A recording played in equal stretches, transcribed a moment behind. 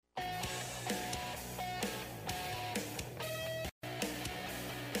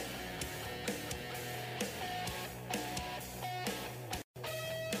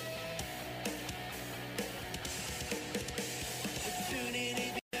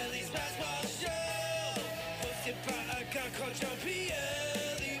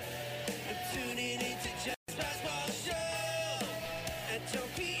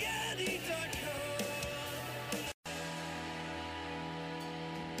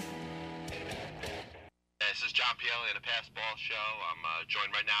This is John Pielli in the Pass Ball Show. I'm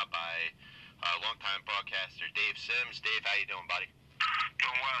joined right now by longtime broadcaster Dave Sims. Dave, how you doing, buddy?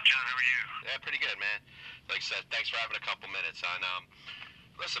 Doing well, John. How are you? Yeah, pretty good, man. Like I said, thanks for having a couple minutes on.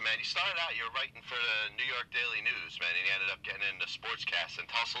 Listen, man, you started out, you were writing for the New York Daily News, man, and you ended up getting into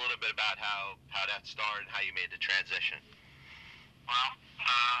sportscasting. Tell us a little bit about how that started and how you made the transition. Well,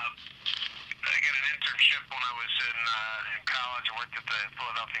 I got an internship when I was in college. I worked at the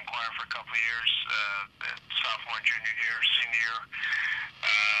Philadelphia Inquirer for a couple of years, sophomore, junior year, senior year.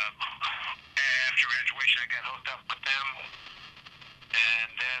 After graduation, I got hooked up with them, and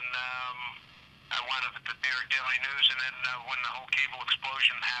then I wound up at the New York Daily News. And then when the whole cable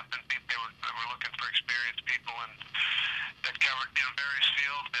explosion happened, they were looking for experienced people and that covered various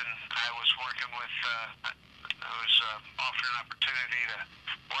fields. And I was working with. I was offered an opportunity to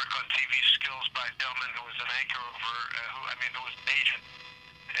work on TV skills by a gentleman who was an anchor over, who was an agent.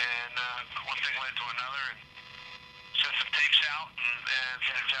 And one thing led to another, and sent some tapes out, and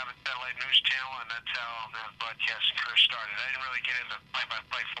got a job at Satellite News Channel, and that's how the broadcasting career started. I didn't really get into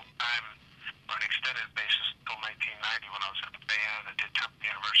play-by-play full-time on an extended basis until 1990 when I was at the band. I did Temple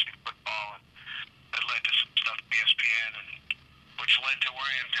University football, and that led to some stuff at ESPN, and which led to where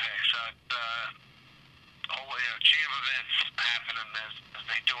I am today. So chain of events happening as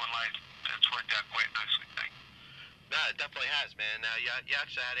they do in life. It's worked out quite nicely, I think. No, it definitely has, man. You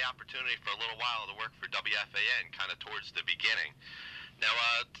actually had the opportunity for a little while to work for WFAN, kind of towards the beginning. Now,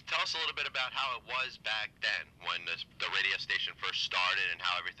 tell us a little bit about how it was back then when the radio station first started and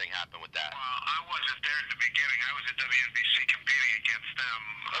how everything happened with that. Well, I wasn't there at the beginning. I was at WNBC competing against them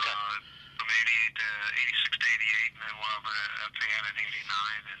from 88 to 86 to 88, and then went over to FAN in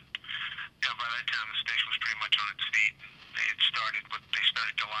 89. And by that time, the station was pretty much on its feet. They started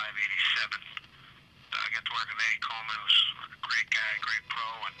July of 87. I got to work with Eddie Coleman, who was a great guy, great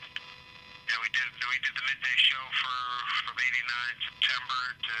pro, and we did the midday show from 89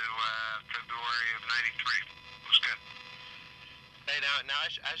 September to February of 93. It was good. Hey, now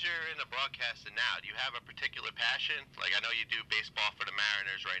as you're in the broadcasting now, do you have a particular passion? Like, I know you do baseball for the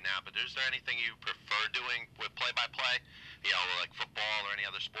Mariners right now, but is there anything you prefer doing with play-by-play? Like football or any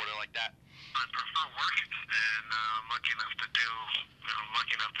other sport like that? I prefer working, and I'm lucky enough to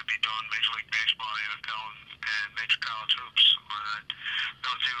be doing Major League Baseball, NFL, and major college hoops.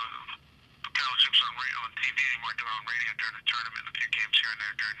 Don't do college hoops on TV anymore. Do it on radio during the tournament, and a few games here and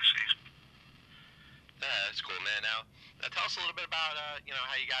there during the season. Yeah, that's cool, man. Now tell us a little bit about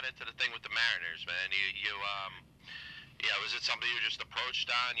how you got into the thing with the Mariners, man. Was it something you were just approached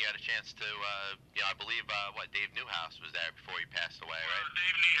on? You had a chance to, I believe, Dave Newhouse was there before he passed away, right?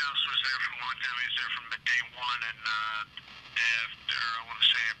 Dave Newhouse was there for a long time. He was there from day one, and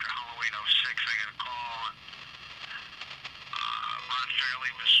after Halloween '06, I got a call, and Ron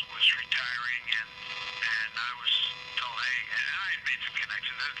Fairley was retiring, and I was told, hey, and I had made some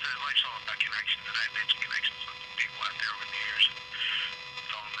connections. Life's all about connections, and I had made some connections with people out there over the years. And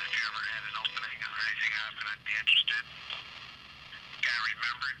told them if you ever had an opening or anything happen, I'd be interested. Guy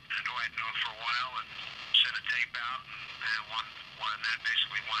remembered, and who I'd known for a while, and sent a tape out, and won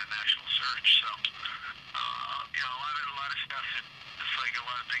a national search. So, a lot of stuff. It's like a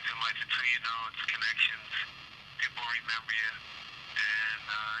lot of things in life. It's who you know. It's connections. People remember you, and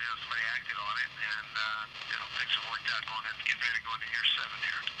somebody acted on it, and things have worked out getting ready to go into year 7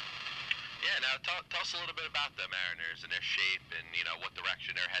 here. Yeah. Now tell us a little bit about the Mariners and their shape, and what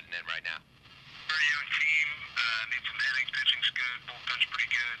direction they're heading in right now. Very young team. Needs some hitting. Pitching's good. Bullpen's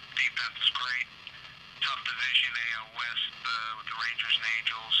pretty good. Defense is great. Tough division, AL West, with the Rangers and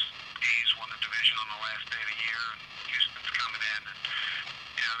Angels. A's won the division on the last day of the year, and Houston's coming in. And,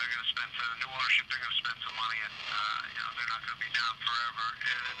 they're going to spend some new ownership. They're going to spend some money, and they're not going to be down forever.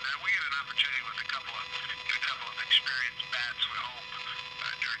 And we had an opportunity with a couple of experienced bats, we hope,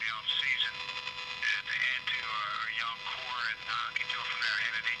 during the off season, to add to our young core and can go from there.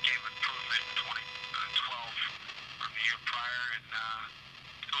 And it gave improvement in 2012 from the year prior, and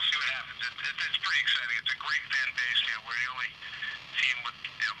we'll see what happens. It's pretty exciting. It's a great fan base. We're the only team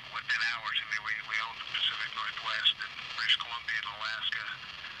within hours. I mean, we own the Pacific Northwest and British Columbia and Alaska,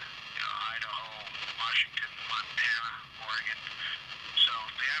 Idaho, Washington, Montana, Oregon. So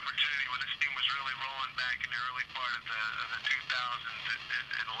the opportunity when this team was really rolling back in the early part of the 2000s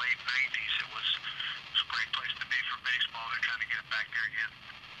and the late 90s, it was a great place to be for baseball. They're trying to get it back there again.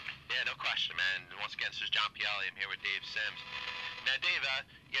 Yeah, no question, man. And once again, this is John Pielli. I'm here with Dave Sims. Now, Dave,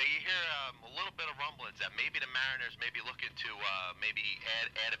 you hear a little bit of rumblings that maybe the Mariners may be looking to maybe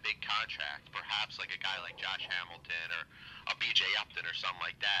add a big contract, perhaps like a guy like Josh Hamilton or a B.J. Upton or something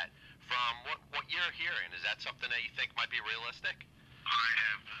like that. From what you're hearing, is that something that you think might be realistic? I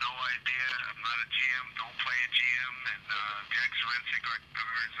have no idea. I'm not a GM. Don't play a GM. And Jack Zarinsek,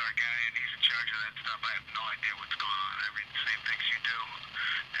 is our guy, and he's in charge of that stuff. I have no idea what's going on. I read the same things you do.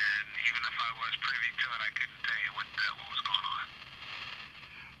 And even if I was privy to it, I couldn't tell you what was going on.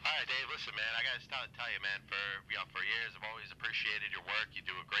 All right, Dave. Listen, man. I gotta tell you, man. For years, I've always appreciated your work. You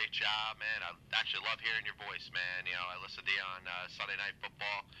do a great job, man. I actually love hearing your voice, man. You know, I listen to you on Sunday Night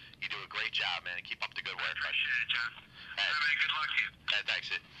Football. You do a great job, man. And keep up the good work. I appreciate it, John. Good luck to you. Thanks,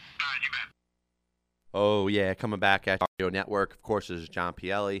 it. All right, you bet. Oh, yeah, coming back at Radio Network. Of course, this is John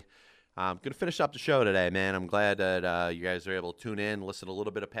Pielli. I'm going to finish up the show today, man. I'm glad that you guys are able to tune in, listen to a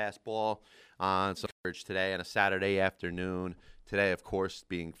little bit of Pass Ball on some coverage today on a Saturday afternoon. Today, of course,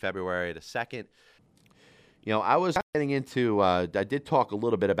 being February the 2nd. You know, I was getting into, I did talk a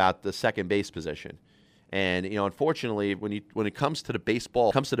little bit about the second base position. And, you know, unfortunately, when it comes to the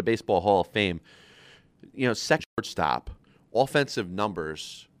baseball Hall of Fame, you know, second shortstop, offensive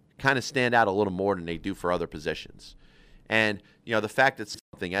numbers kind of stand out a little more than they do for other positions. And, you know, the fact that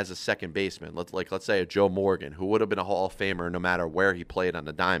something as a second baseman, let's say a Joe Morgan, who would have been a Hall of Famer no matter where he played on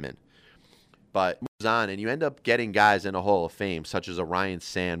the diamond, but moves on, and you end up getting guys in a Hall of Fame, such as a Ryne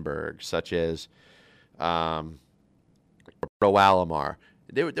Sandberg, such as Roberto Alomar.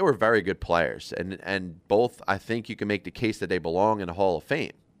 They were very good players, and both, I think you can make the case that they belong in a Hall of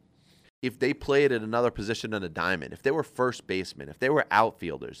Fame. If they played at another position on the diamond, if they were first baseman, if they were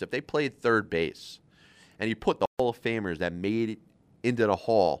outfielders, if they played third base, and you put the Hall of Famers that made it into the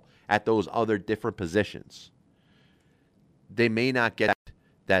Hall at those other different positions, they may not get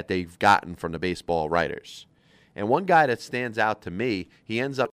that they've gotten from the baseball writers. And one guy that stands out to me, he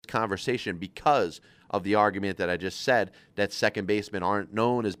ends up in this conversation because of the argument that I just said, that second basemen aren't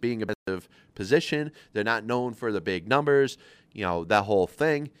known as being a competitive position. They're not known for the big numbers. You know, that whole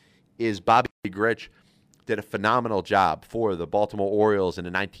thing is Bobby Grich did a phenomenal job for the Baltimore Orioles in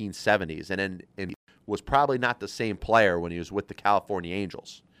the 1970s, and he was probably not the same player when he was with the California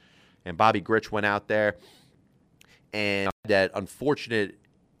Angels. And Bobby Grich went out there and that unfortunate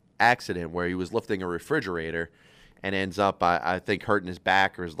accident where he was lifting a refrigerator and ends up, I think, hurting his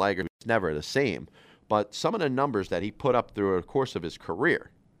back or his leg. It's never the same. But some of the numbers that he put up through the course of his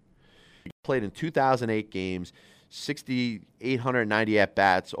career, he played in 2,008 games, 6,890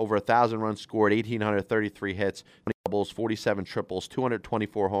 at-bats, over 1,000 runs scored, 1,833 hits, 20 doubles, 47 triples,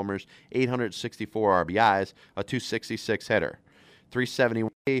 224 homers, 864 RBIs, a 266 hitter, 371,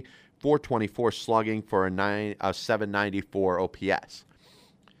 424 slugging for a 794 OPS.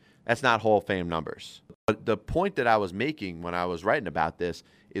 That's not Hall of Fame numbers. But the point that I was making when I was writing about this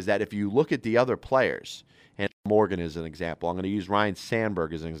is that if you look at the other players, and Morgan is an example, I'm going to use Ryne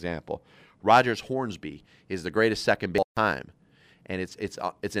Sandberg as an example. Rogers Hornsby is the greatest second base of all time, and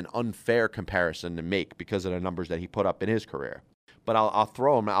it's an unfair comparison to make because of the numbers that he put up in his career. But I'll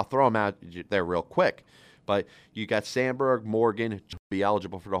throw him out there real quick. But you got Sandberg, Morgan, who will be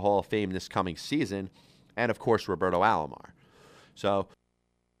eligible for the Hall of Fame this coming season, and of course Roberto Alomar. So,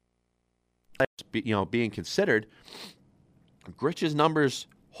 you know, being considered, Grich's numbers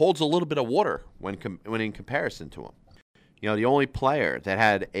holds a little bit of water when in comparison to him. You know, the only player that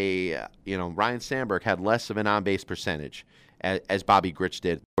had Ryne Sandberg had less of an on-base percentage as Bobby Grich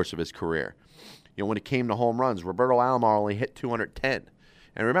did in the course of his career. You know, when it came to home runs, Roberto Alomar only hit 210.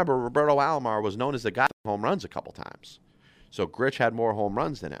 And remember, Roberto Alomar was known as the guy with home runs a couple times. So Grich had more home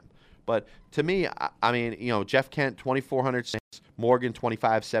runs than him. But to me, I mean, you know, Jeff Kent, 2,406, Morgan,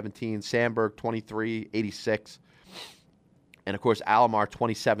 2,517, Sandberg, 2,386, and, of course, Alomar,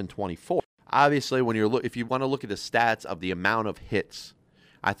 2,724. Obviously, if you want to look at the stats of the amount of hits,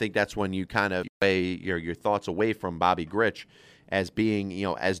 I think that's when you kind of weigh your thoughts away from Bobby Grich as being, you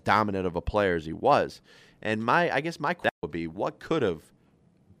know, as dominant of a player as he was. And I guess my question would be, what could have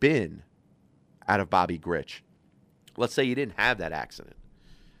been out of Bobby Grich? Let's say you didn't have that accident.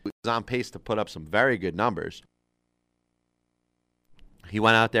 He was on pace to put up some very good numbers. He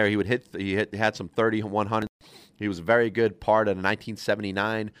went out there, he had some 3,100. He was a very good part of the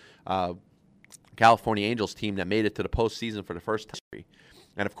 1979 California Angels team that made it to the postseason for the first time.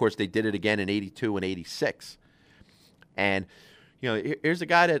 And, of course, they did it again in 82 and 86. And, you know, here's a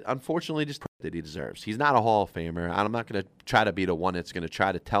guy that unfortunately just that he deserves. He's not a Hall of Famer. I'm not going to try to be the one that's going to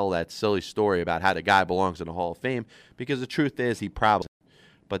try to tell that silly story about how the guy belongs in the Hall of Fame, because the truth is he probably doesn't.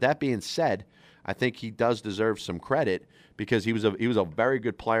 But that being said, I think he does deserve some credit because he was a very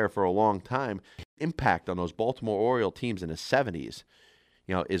good player for a long time. His impact on those Baltimore Oriole teams in the 70s,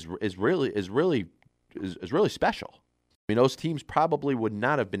 you know, is really special. I mean, those teams probably would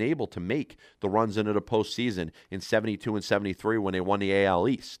not have been able to make the runs into the postseason in 72 and 73 when they won the AL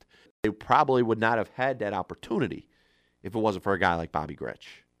East. They probably would not have had that opportunity if it wasn't for a guy like Bobby Grich.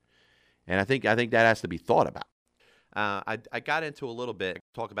 And I think that has to be thought about. I got into a little bit,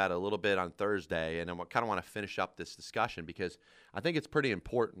 talk about it a little bit on Thursday, and I kind of want to finish up this discussion because I think it's pretty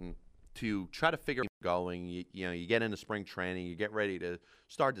important to try to figure out going. You get into spring training, you get ready to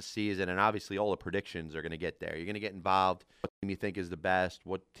start the season, and obviously all the predictions are going to get there. You're going to get involved. What team you think is the best?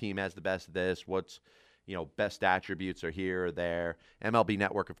 What team has the best of this? What's best attributes are here or there? MLB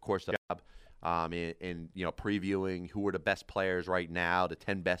Network, of course, does a job in previewing who are the best players right now, the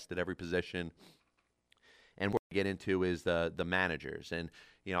 10 best at every position. And what we get into is the managers. And,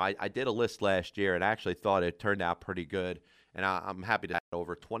 I did a list last year, and I actually thought it turned out pretty good. And I'm happy to have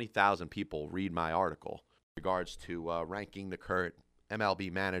over 20,000 people read my article in regards to ranking the current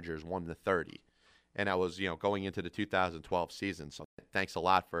MLB managers 1 to 30. And I was, going into the 2012 season. So thanks a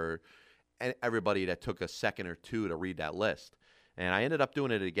lot for everybody that took a second or two to read that list. And I ended up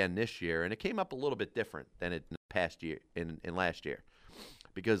doing it again this year, and it came up a little bit different than it in the past year, in last year.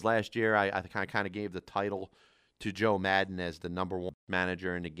 Because last year I kind of gave the title to Joe Maddon as the number one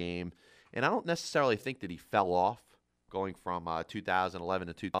manager in the game. And I don't necessarily think that he fell off going from 2011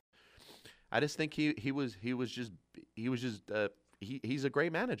 to 2000. I just think he's a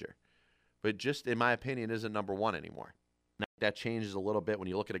great manager. But just in my opinion isn't number one anymore. That changes a little bit when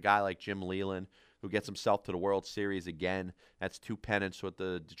you look at a guy like Jim Leyland, who gets himself to the World Series again. That's 2 pennants with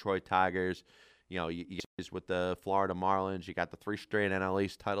the Detroit Tigers. You with the Florida Marlins. You got the 3 straight NL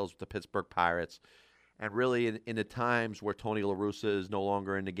East titles with the Pittsburgh Pirates. And really, in the times where Tony La Russa is no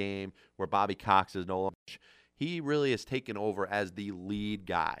longer in the game, where Bobby Cox is no longer, he really has taken over as the lead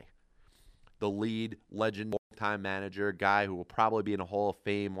guy, the lead legend, time manager, guy who will probably be in the Hall of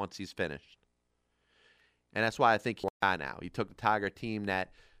Fame once he's finished. And that's why I think he's a guy now. He took the Tiger team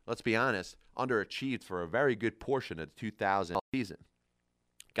that, let's be honest, underachieved for a very good portion of the 2000 season.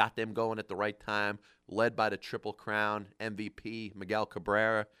 Got them going at the right time, led by the Triple Crown MVP, Miguel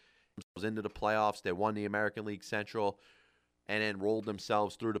Cabrera. Was into the playoffs. They won the American League Central and then rolled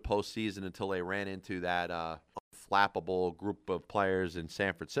themselves through the postseason until they ran into that unflappable group of players in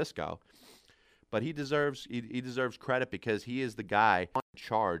San Francisco. But he deserves credit because he is the guy in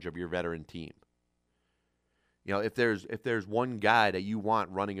charge of your veteran team. If there's one guy that you want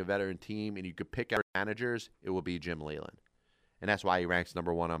running a veteran team and you could pick out managers, it will be Jim Leyland. And that's why he ranks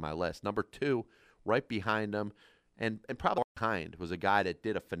number 1 on my list. Number 2, right behind him, and probably behind, was a guy that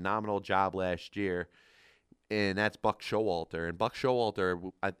did a phenomenal job last year, and that's Buck Showalter. And Buck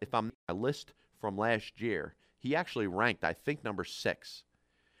Showalter, if I'm on my list from last year, he actually ranked, I think, number 6.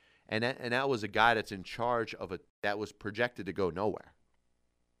 And that was a guy that's in charge of that was projected to go nowhere.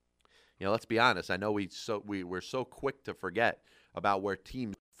 Let's be honest. I know we're so quick to forget about where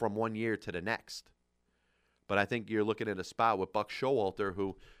teams from one year to the next. But I think you're looking at a spot with Buck Showalter,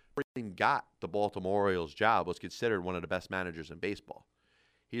 who got the Baltimore Orioles job, was considered one of the best managers in baseball.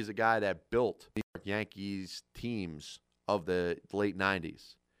 He's a guy that built the New York Yankees teams of the late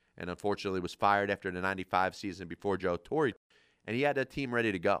 90s and unfortunately was fired after the 95 season before Joe Torre, and he had that team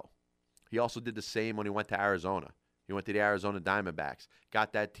ready to go. He also did the same when he went to Arizona. He went to the Arizona Diamondbacks,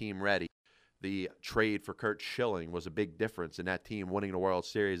 got that team ready. The trade for Curt Schilling was a big difference in that team winning the World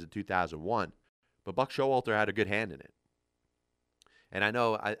Series in 2001. But Buck Showalter had a good hand in it. And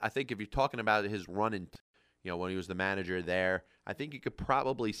I think if you're talking about his run in, when he was the manager there, I think you could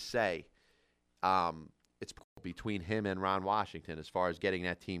probably say it's between him and Ron Washington as far as getting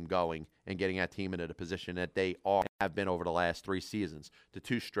that team going and getting that team into the position that they have been over the last 3 seasons. The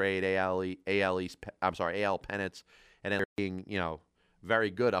 2 straight AL pennants, and then being,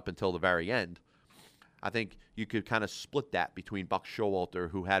 very good up until the very end. I think you could kind of split that between Buck Showalter,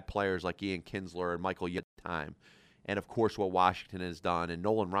 who had players like Ian Kinsler and Michael Yeo at the time, and of course what Washington has done. And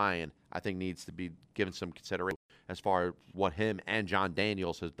Nolan Ryan, I think, needs to be given some consideration as far as what him and John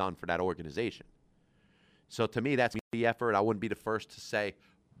Daniels has done for that organization. So to me, that's the effort. I wouldn't be the first to say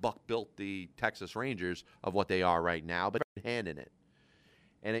Buck built the Texas Rangers of what they are right now, but he had a hand in it.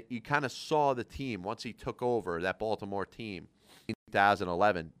 And you kind of saw the team, once he took over that Baltimore team in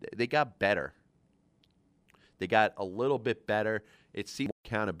 2011, they got better. They got a little bit better. It seemed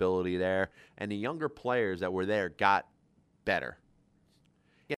accountability there. And the younger players that were there got better.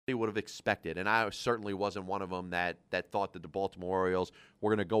 They would have expected. And I certainly wasn't one of them that thought that the Baltimore Orioles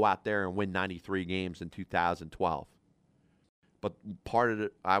were going to go out there and win 93 games in 2012. But part of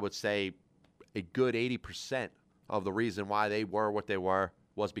it, I would say, a good 80% of the reason why they were what they were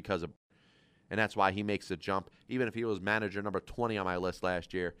was because of. And that's why he makes the jump. Even if he was manager number 20 on my list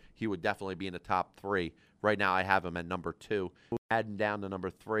last year, he would definitely be in the top 3. Right now I have him at number 2. Maddon down to number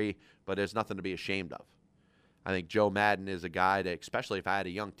 3, but there's nothing to be ashamed of. I think Joe Maddon is a guy that, especially if I had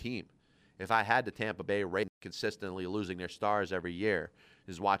a young team, if I had the Tampa Bay Rays consistently losing their stars every year,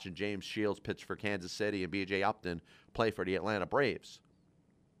 is watching James Shields pitch for Kansas City and B.J. Upton play for the Atlanta Braves.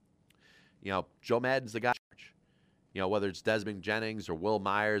 You know, Joe Maddon's the guy. You know, whether it's Desmond Jennings or Will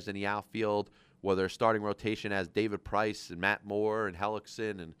Myers in the outfield, whether starting rotation has David Price and Matt Moore and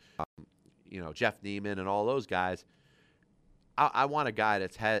Hellickson and, Jeff Neiman and all those guys, I want a guy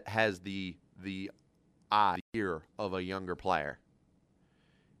that has the eye, the ear of a younger player.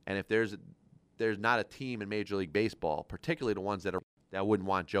 And if there's not a team in Major League Baseball, particularly the ones that wouldn't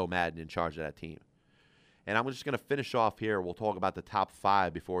want Joe Maddon in charge of that team. And I'm just going to finish off here. We'll talk about the top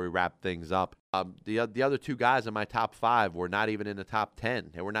 5 before we wrap things up. The other 2 guys in my top 5 were not even in the top 10.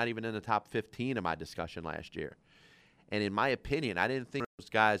 They were not even in the top 15 in my discussion last year. And in my opinion, I didn't think those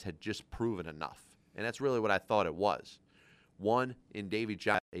guys had just proven enough. And that's really what I thought it was. One, in Davey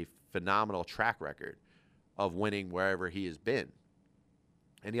Johnson, a phenomenal track record of winning wherever he has been.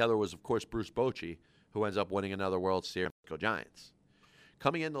 And the other was, of course, Bruce Bochy, who ends up winning another World Series with the Giants.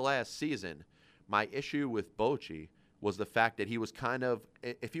 Coming into last season, my issue with Bochy was the fact that he was kind of,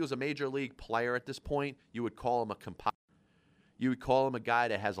 if he was a major league player at this point, you would call him a compiler. You would call him a guy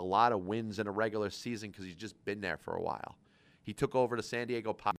that has a lot of wins in a regular season because he's just been there for a while. He took over the San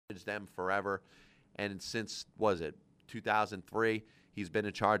Diego Padres, them forever, and since, 2003, he's been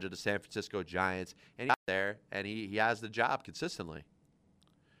in charge of the San Francisco Giants, and he's out there, and he has the job consistently.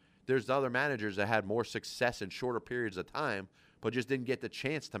 There's other managers that had more success in shorter periods of time, but just didn't get the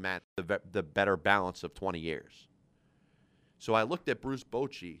chance to manage the better balance of 20 years. So I looked at Bruce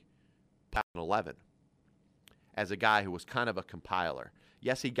Bochy, 2011, as a guy who was kind of a compiler.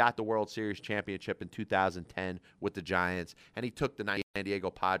 Yes, he got the World Series championship in 2010 with the Giants, and he took the San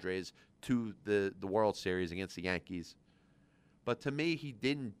Diego Padres to the World Series against the Yankees. But to me, he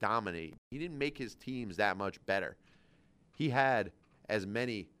didn't dominate. He didn't make his teams that much better. He had as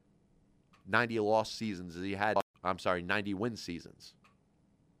many 90-loss seasons as he had, 90-win seasons.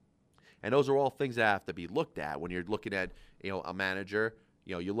 And those are all things that have to be looked at when you're looking at, a manager.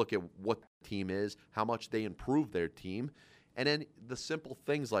 You look at what the team is, how much they improve their team, and then the simple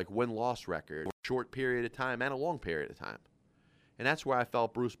things like win-loss record, a short period of time and a long period of time. And that's where I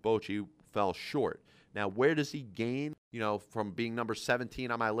felt Bruce Bochy fell short. Now, where does he gain, from being number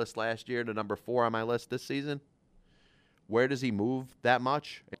 17 on my list last year to number 4 on my list this season? Where does he move that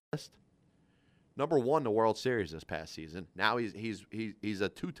much? Number 1, the World Series this past season. Now he's a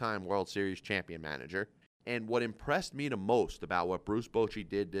 2-time World Series champion manager. And what impressed me the most about what Bruce Bochy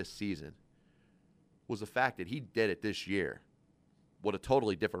did this season was the fact that he did it this year with a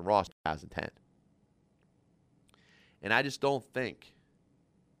totally different roster in 2010. And I just don't think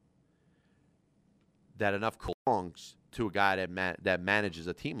that enough belongs to a guy that manages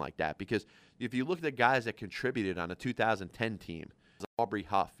a team like that. Because if you look at the guys that contributed on the 2010 team, Aubrey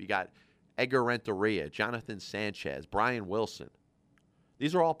Huff, you got Edgar Renteria, Jonathan Sanchez, Brian Wilson.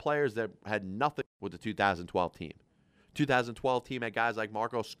 These are all players that had nothing with the 2012 team. 2012 team had guys like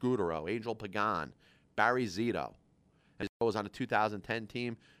Marco Scudero, Angel Pagan, Barry Zito. And he was on the 2010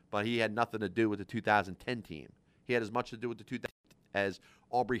 team, but he had nothing to do with the 2010 team. He had as much to do with the 2010 as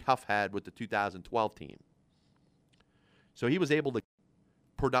Aubrey Huff had with the 2012 team. So he was able to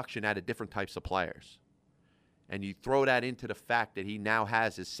production out of different types of players. And you throw that into the fact that he now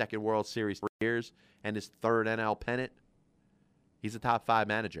has his 2nd World Series 3 years and his 3rd NL pennant, he's a top 5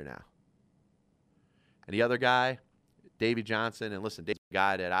 manager now. And the other guy, Davey Johnson, and listen, Dave's a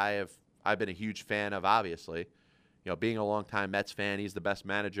guy that I've been a huge fan of, obviously. Being a longtime Mets fan, he's the best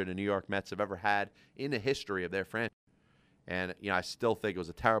manager the New York Mets have ever had in the history of their franchise. And, I still think it was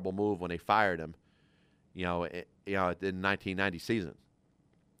a terrible move when they fired him, in the 1990 season.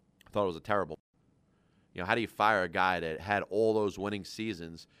 I thought it was a terrible. How do you fire a guy that had all those winning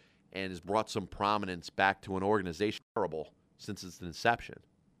seasons and has brought some prominence back to an organization terrible since its inception?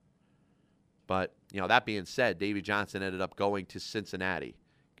 But, that being said, Davey Johnson ended up going to Cincinnati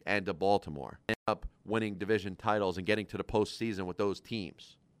and to Baltimore. Ended up winning division titles and getting to the postseason with those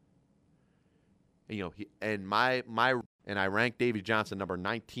teams. And I ranked Davey Johnson number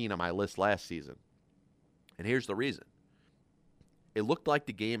 19 on my list last season. And here's the reason. It looked like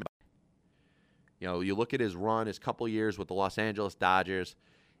the game. You look at his run, his couple years with the Los Angeles Dodgers,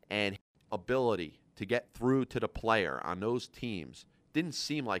 and his ability to get through to the player on those teams didn't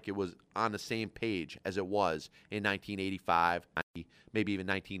seem like it was on the same page as it was in 1985, maybe even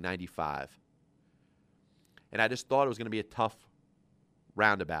 1995. And I just thought it was going to be a tough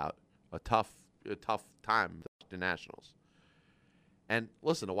roundabout, a tough time for the Nationals. And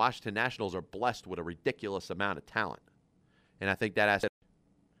listen, the Washington Nationals are blessed with a ridiculous amount of talent. And I think that has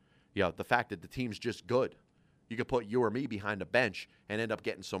the fact that the team's just good. you could put you or me behind a bench and end up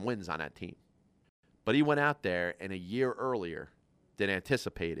getting some wins on that team. But he went out there and a year earlier than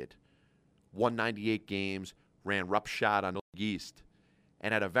anticipated, won 98 games, ran roughshod on the League East,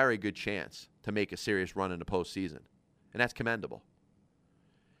 and had a very good chance to make a serious run in the postseason. And that's commendable.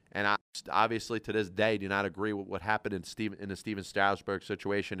 And I obviously to this day do not agree with what happened in the Steven Strasburg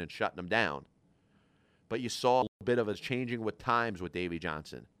situation and shutting him down. But you saw a little bit of a changing with times with Davey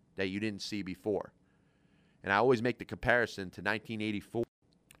Johnson that you didn't see before. And I always make the comparison to 1984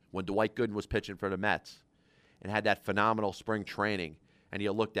 when Dwight Gooden was pitching for the Mets and had that phenomenal spring training. And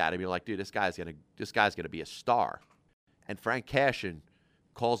you looked at him, you're like, dude, this guy's gonna be a star. And Frank Cashin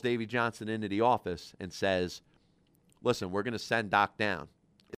calls Davey Johnson into the office and says, listen, we're gonna send Doc down.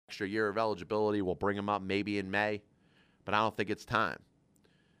 Extra year of eligibility, we'll bring him up maybe in May, but I don't think it's time.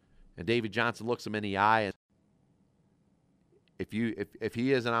 And Davey Johnson looks him in the eye and if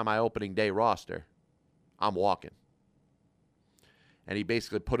he isn't on my opening day roster, I'm walking. And he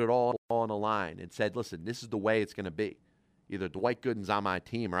basically put it all on the line and said, listen, this is the way it's going to be. Either Dwight Gooden's on my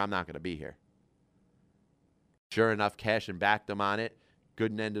team or I'm not going to be here. Sure enough, Cashin backed him on it.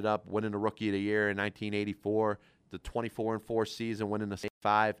 Gooden ended up winning the Rookie of the Year in 1984, the 24-4 season, winning the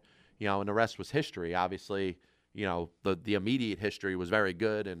 5, and the rest was history. Obviously, the immediate history was very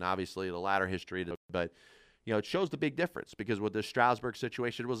good, and obviously the latter history, but, it shows the big difference because with the Strasburg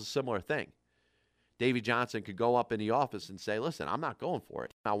situation, it was a similar thing. Davey Johnson could go up in the office and say, listen, I'm not going for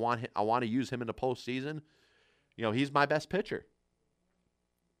it. I want to use him in the postseason. He's my best pitcher.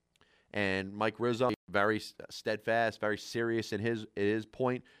 And Mike Rizzo, very steadfast, very serious in his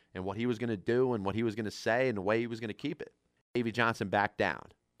point and what he was going to do and what he was going to say and the way he was going to keep it. Davey Johnson backed down.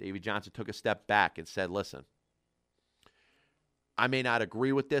 Davey Johnson took a step back and said, listen, I may not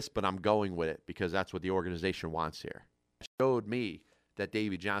agree with this, but I'm going with it because that's what the organization wants here. It showed me that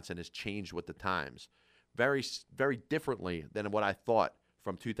Davey Johnson has changed with the times very, very differently than what I thought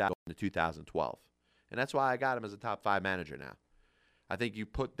from 2000 to 2012. And that's why I got him as a top 5 manager now. I think you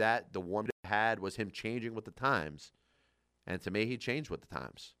put that, the one that had was him changing with the times. And to me, he changed with the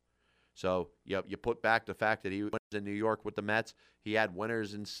times. So you put back the fact that he was in New York with the Mets. He had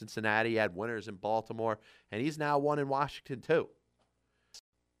winners in Cincinnati. He had winners in Baltimore. And he's now won in Washington too.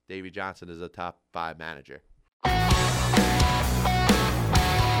 Davey Johnson is a top 5 manager.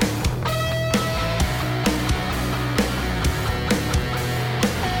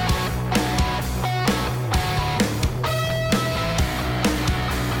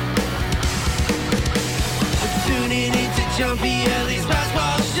 Jumpy Ellie's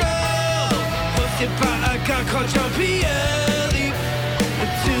Baseball Show, hosted by a guy called Jumpy Ellie.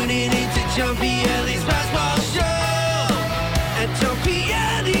 I'm tuning into Jumpy Ellie's Baseball Show at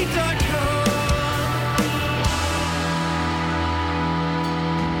jumpyellie.com.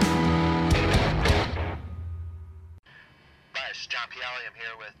 Hi, this is John Pielli. I'm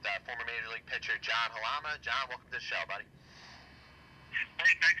here with former Major League pitcher John Halama. John, welcome to the show, buddy.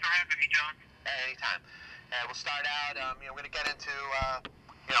 Hey, thanks for having me, John. Hey, anytime. And we'll start out, we're going to get into,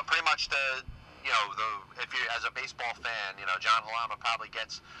 pretty much if you're, as a baseball fan, John Halama probably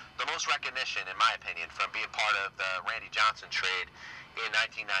gets the most recognition, in my opinion, from being part of the Randy Johnson trade in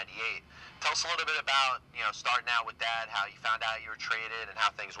 1998. Tell us a little bit about, starting out with that, how you found out you were traded, and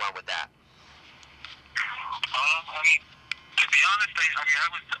how things went with that. To be honest,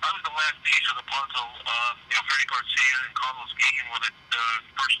 I was the last piece of the puzzle. Freddie Garcia and Carlos Eaton were the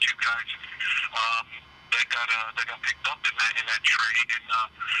first two guys that got picked up in that trade. And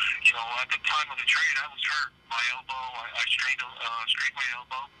at the time of the trade, I was hurt. My elbow, I strained my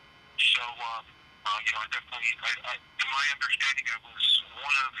elbow. So I definitely, to my understanding, I was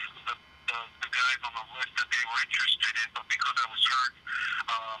one of the guys on the list that they were interested in, but because I was hurt,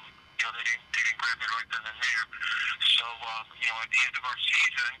 they didn't grab me right then and there. So at the end of our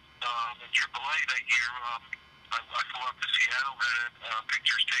season in AAA that year, I flew up to Seattle, had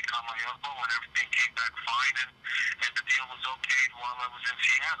pictures taken on my elbow, and everything came back fine, and the deal was okay while I was in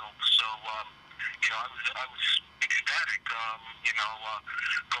Seattle. So I was ecstatic,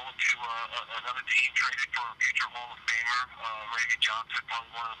 going to another team traded for a future Hall of Famer, Randy Johnson,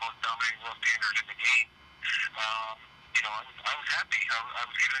 probably one of the most dominating left-handers in the game. I was happy. I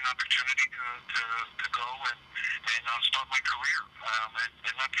was given an opportunity to go and start my career,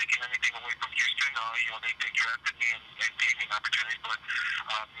 and not taking anything away from Houston. They drafted me and gave me an opportunity, but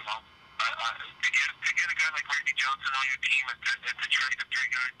to get a guy like Randy Johnson on your team and to trade the 3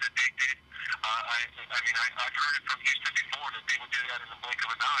 guys that they did, I've heard it from Houston before that they would do that in the blink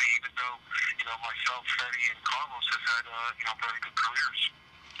of an eye, even though myself, Freddie, and Carlos have had very good careers.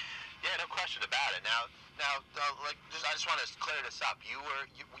 Yeah, no question about it. Now Now, I just want to clear this up.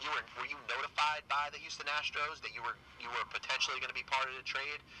 Were you notified by the Houston Astros that you were potentially going to be part of the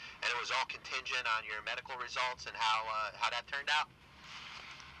trade, and it was all contingent on your medical results and how that turned out?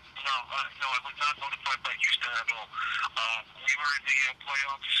 No, I was not notified by Houston at all. We were in the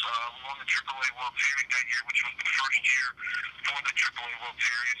playoffs. We won the AAA World Series that year, which was the first year for the AAA World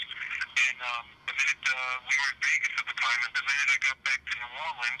Series. And the minute we were in Vegas at the time, and the minute I got back to New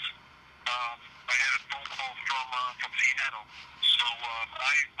Orleans, I had a phone call from Seattle. So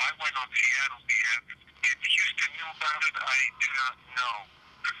I went on Seattle's behalf. If Houston knew about it, I do not know.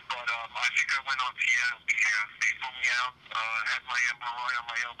 But I think I went on Seattle's behalf. They flew me out, had my MRI on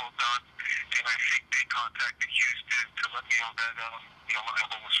my elbow done, and I think they contacted Houston to let me know that my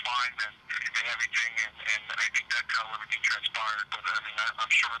elbow was fine and everything, and I think that's how everything transpired. But I mean, I'm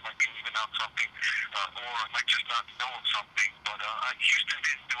sure I might be leaving out something, or I might just not know of something. But Houston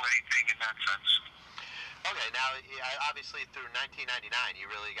didn't do anything in that sense. Okay, now obviously through 1999, you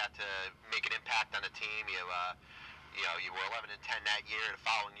really got to make an impact on the team. You were 11-10 that year. The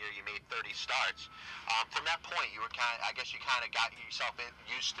following year, you made 30 starts. From that point, you were I guess you kind of got yourself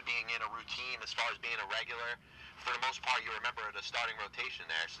used to being in a routine as far as being a regular. For the most part, you remember the starting rotation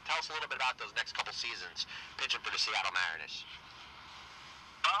there. So tell us a little bit about those next couple seasons pitching for the Seattle Mariners.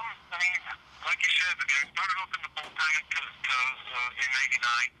 I mean, like you said, I started off in the bullpen in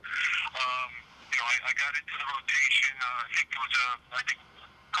 '99. I got into the rotation. I think it was a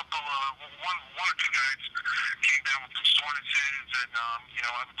couple, one or two guys came down with some sorenesses, and I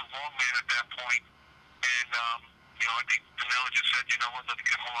was the long man at that point. And I think Piniella just said, let's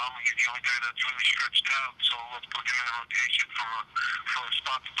get Malama. He's the only guy that's really stretched out, so let's put him in the rotation for a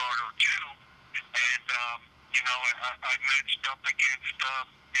spot start or two. And I matched up against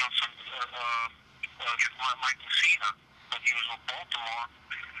against Mike Mussina, but he was with Baltimore.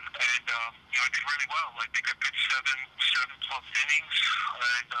 And, I did really well. I think I pitched seven plus innings,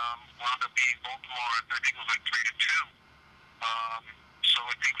 and wound up beating Baltimore. I think it was like 3-2. So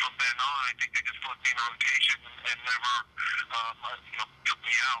I think from then on, I think they just put me in a rotation and never, took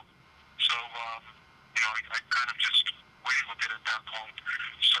me out. So, I kind of just waited with it at that point.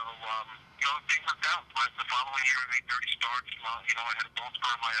 So, things worked out. The following year, I made 30 starts. I had a bone spur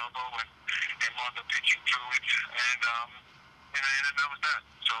in my elbow and wound up pitching through it. And that was that.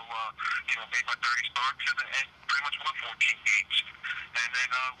 So, made my 30 starts and pretty much won 14 games. And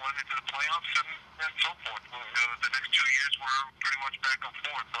then went into the playoffs and so forth. The next 2 years were pretty much back and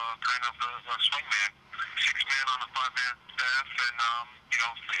forth, kind of the swingman. 6-man on a 5-man staff. And,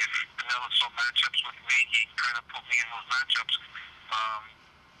 if Piniella saw matchups with me, he kind of put me in those matchups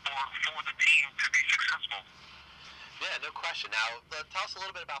for the team to be successful. Yeah, no question. Now, tell us a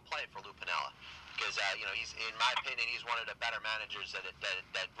little bit about playing for Lou Piniella. Because, he's, in my opinion, he's one of the better managers that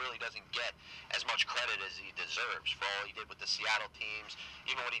really doesn't get as much credit as he deserves for all he did with the Seattle teams,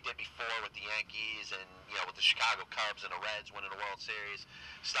 even what he did before with the Yankees and, with the Chicago Cubs and the Reds winning the World Series,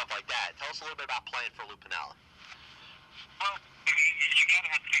 stuff like that. Tell us a little bit about playing for Lou Piniella. Well, you got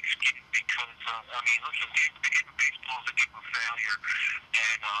to have thick skin because, listen, the game of baseball is a game of failure.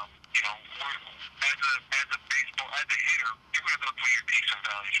 And, as a hitter, you're going to go through your peaks and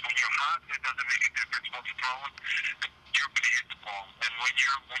valleys. When you're hot, it doesn't make a difference what's throwing. You're going to hit the ball. And when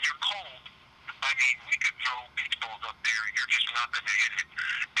you're cold, we could throw baseballs up there, and you're just not going to hit it.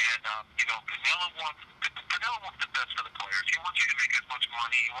 And, Piniella wants the best for the players. He wants you to make as much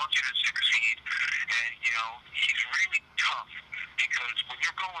money. He wants you to succeed. And, he's really tough because when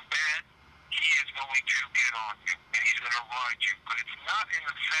you're going bad, he is going to get on you, and he's going to ride you. But it's not in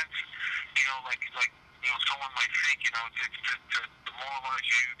the sense, like someone might think, to demoralize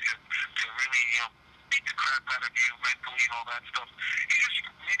you, to really, beat the crap out of you mentally and all that stuff. He's just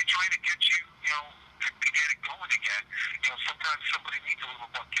maybe trying to get you, to get it going again. Sometimes somebody needs a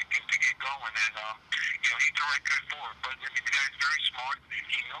little butt kicking to get going, and, he's the right guy for it. But, the guy's very smart.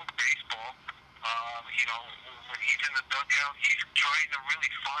 He knows baseball. When he's in the dugout, he's trying to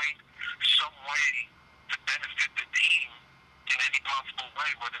really find some way to benefit the team in any possible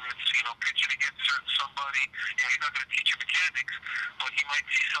way, whether it's, pitching against somebody. He's not going to teach you mechanics, but he might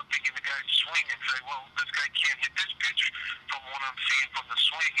see something in the guy's swing and say, well, this guy can't hit this pitch from what I'm seeing from the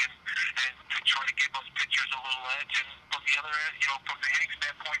swing, and to try to give us pitchers a little edge. And from the other end, from the hitting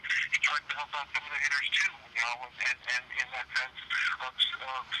standpoint, he tries to help out some of the hitters too, and in that sense of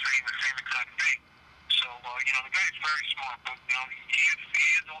saying the same exact thing. So, the guy is very smart, but, he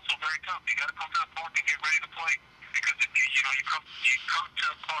is also very tough. You got to come to the park and get ready to play. Because if you come to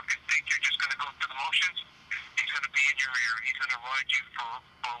the park and think you're just going to go through the motions, he's going to be in your ear. He's going to ride you for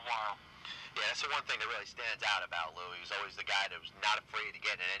a while. Yeah, that's the one thing that really stands out about Lou. He was always the guy that was not afraid to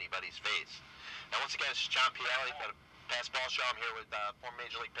get in anybody's face. And once again, it's John Pielli for the Pass Ball Show. I'm here with former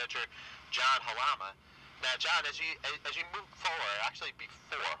Major League pitcher John Halama. Now, John, as you move forward, actually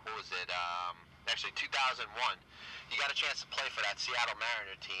before, what was it? Actually 2001, you got a chance to play for that Seattle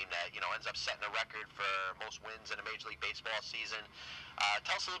Mariner team that ends up setting a record for most wins in a Major League Baseball season.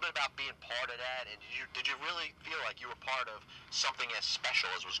 Tell us a little bit about being part of that, and did you really feel like you were part of something as special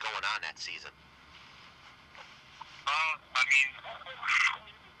as was going on that season? I mean,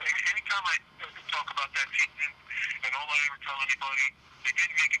 anytime I talk about that season, and all I ever tell anybody, it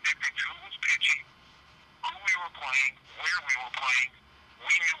didn't make a difference who was pitching, who we were playing, where we were playing. We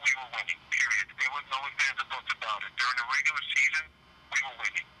knew we were winning, period. There was no ifs, ands, or buts about it. During the regular season, we were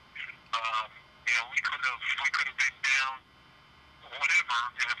winning. We could have been down whatever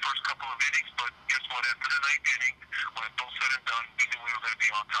in the first couple of innings, but guess what? After the ninth inning, when it's all said and done, we knew we were going to be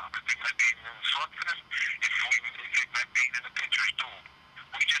on top. If it meant being in the slugfest, if it meant being in the pitcher's duel.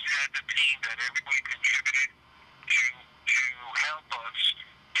 We just had the team that everybody contributed to help us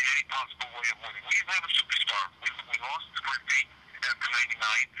in any possible way of winning. We didn't have a superstar. We lost Griffey after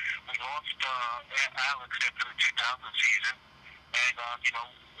 99. We lost Alex after the 2000 season. And,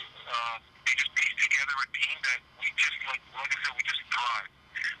 they just pieced together a team that we just, like I said, we just thrived.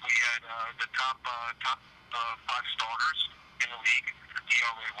 We had the top 5 starters in the league,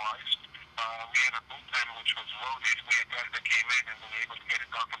 ERA-wise. We had a bullpen which was loaded. We had guys that came in and were able to get it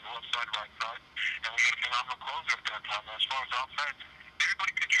done from the left side, right side. And we had a phenomenal closer at that time. As far as offense,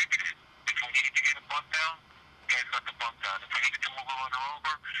 everybody contributed. If we needed to get a bunt down, guys got the bunt down. If we needed to move a runner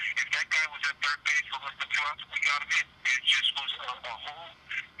over, if that guy was at third base for less than 2 outs, we got him in. It just was a whole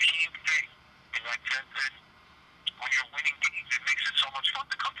team thing in that sense. And when you're winning games, it makes it so much fun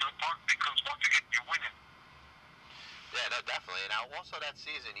to come to the park because once again, you're winning. Yeah, no, definitely. Now, also that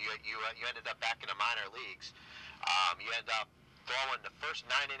season, you ended up back in the minor leagues. You ended up throwing the first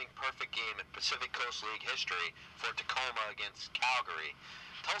 9-inning perfect game in Pacific Coast League history for Tacoma against Calgary.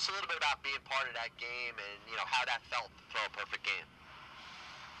 Tell us a little bit about being part of that game and how that felt to throw a perfect game.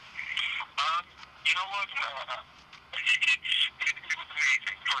 You know what? It was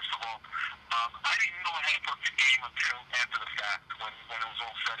amazing. First of all, I didn't know I had a perfect game until after the fact when it was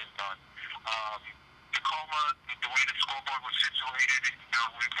all said and done. Tacoma, the way the scoreboard was situated,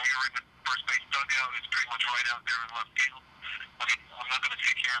 we were in the first base dugout. It's pretty much right out there in left field. I mean, I'm not going to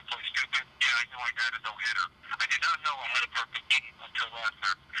sit here and play stupid. Yeah, I knew I had a no-hitter. I did not know I had a perfect game until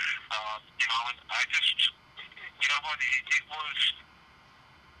after. And I just, what, it was,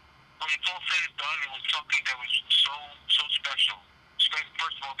 when it's all said and done, it was something that was so special.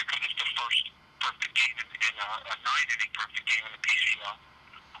 First of all, because it's the first perfect game in a 9-inning perfect game in the PCL.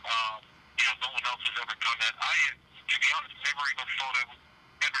 No one else has ever done that. I, to be honest, never even thought I would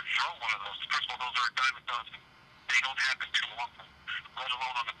ever throw one of those. First of all, those are a dime a dozen. They don't happen too often, let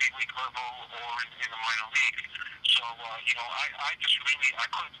alone on the big league level or in the minor league. So, I just really, I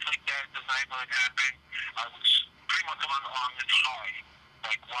couldn't sleep that the night when it happened. I was pretty much on this high.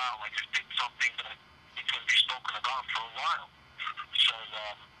 Like, wow, I just did something that it's going to be spoken about for a while. So,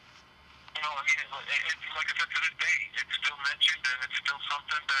 and like I said, to this day, it's still mentioned and it's still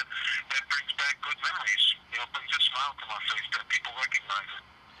something that brings back good memories. Brings a smile to my face that people recognize it.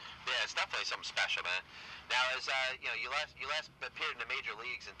 Yeah, it's definitely something special, man. Now, as you last appeared in the major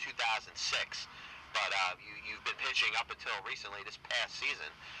leagues in 2006, but you've been pitching up until recently, this past season.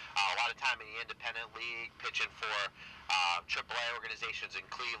 A lot of time in the independent league, pitching for AAA organizations in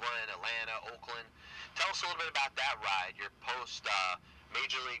Cleveland, Atlanta, Oakland. Tell us a little bit about that ride, your post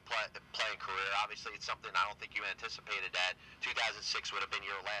major league playing career. Obviously, it's something I don't think you anticipated that 2006 would have been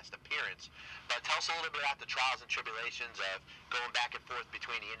your last appearance. But tell us a little bit about the trials and tribulations of going back and forth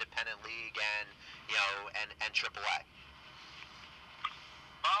between the independent league and and AAA.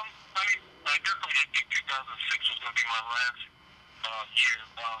 I definitely didn't think 2006 was going to be my last year.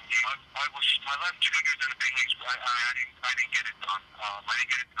 I was my last 2 years in the big leagues. I didn't get it done. I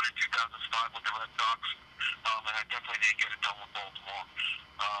didn't get it done in 2005 with the Red Sox, and I definitely didn't get it done with Baltimore.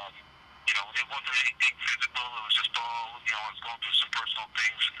 It wasn't anything physical. It was just all, I was going through some personal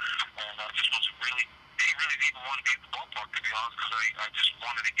things, and I just was didn't really even want to be at the ballpark, to be honest, because I just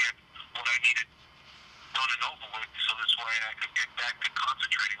wanted to get what I needed done and over with, so this way I could get back to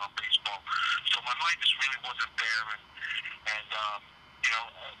concentrating on baseball. So my mind just really wasn't there, and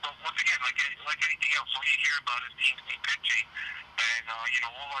but once again, like anything else, all you hear about is teams being pitching, and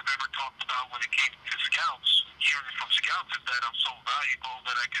all I've ever talked about when it came to scouts, hearing from scouts, is that I'm so valuable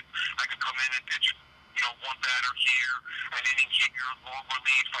that I could come in and pitch, one batter here, an inning here, long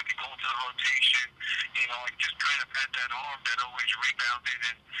relief. I could go into the rotation. I just kind of had that arm that always rebounded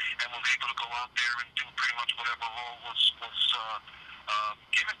and was able to go out there and do pretty much whatever role was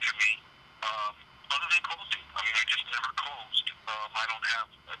given to me. Other than closing, I mean, I just never closed. I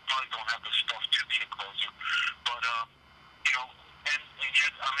probably don't have the stuff to be a closer. But, and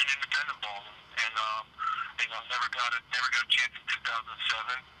yet I'm an independent ball, and never got a chance in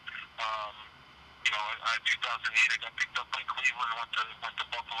 2007. Um, 2008, I got picked up by Cleveland, went to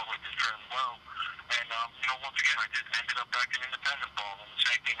Buffalo, I did fairly well. And, once again, ended up back in independent ball. And the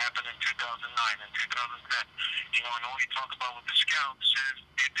same thing happened in 2009 and 2010. And all you talk about with the scouts is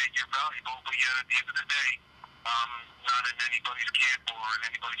that you're valuable, but yet at the end of the day, not in anybody's camp or in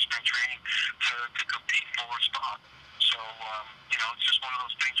anybody's spring training to compete for a spot. So, it's just one of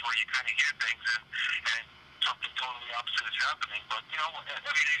those things where you kind of hear things and something totally opposite is happening. But, it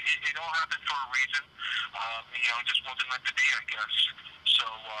all happened for a reason. It just wasn't meant to be, I guess. So,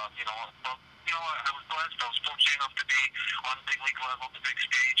 I was blessed. I was fortunate enough to be on the big league level, the big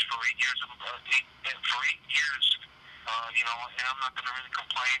stage for 8 years. And I'm not going to really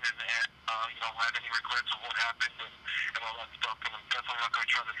complain and have any regrets of what happened and all that stuff. And I'm definitely not going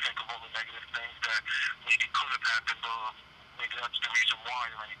to try to think of all the negative things that maybe could have happened or maybe that's the reason why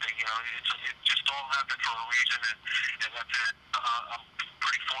or anything. It just all happened for a reason, and that's it. I'm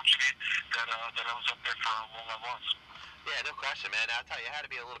pretty fortunate that I was up there for how long I was. Yeah, no question, man. I'll tell you, it had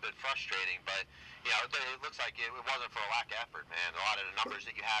to be a little bit frustrating, but, it looks like it wasn't for a lack of effort, man. A lot of the numbers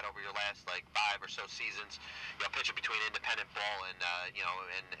that you had over your last, 5 or so seasons, pitching between independent ball and,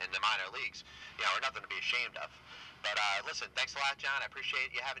 and the minor leagues, are nothing to be ashamed of. But, listen, thanks a lot, John. I appreciate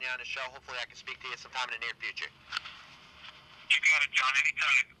you having you on the show. Hopefully I can speak to you sometime in the near future. You got it, John.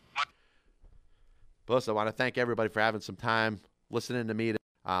 Anytime. Plus, I want to thank everybody for having some time listening to me.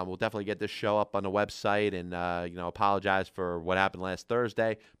 We'll definitely get this show up on the website and, apologize for what happened last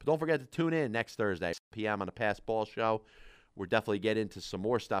Thursday. But don't forget to tune in next Thursday, 6 p.m. on the Pass Ball Show. We'll definitely get into some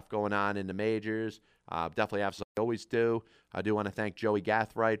more stuff going on in the majors. Definitely have some I always do. I do want to thank Joey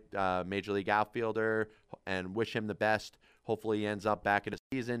Gathright, Major League outfielder, and wish him the best. Hopefully he ends up back in the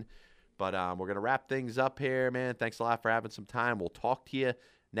season. But we're going to wrap things up here, man. Thanks a lot for having some time. We'll talk to you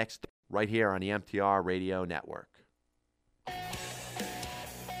next right here on the MTR Radio Network.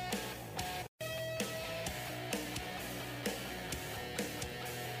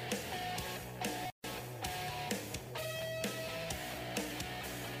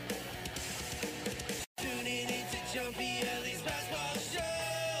 Tuning into Jumpy Ellie's Basketball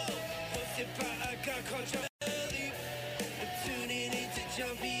Show, hosted by a guy called Jumpy Ellie. Tuning into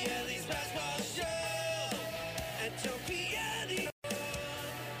Jumpy Ellie's Basketball Show, and Jumpy Ellie.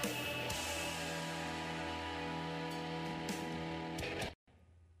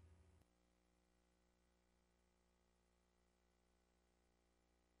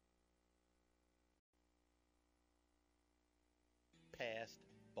 Past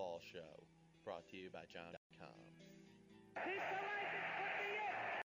Ball Show, brought to you by John.com. He's the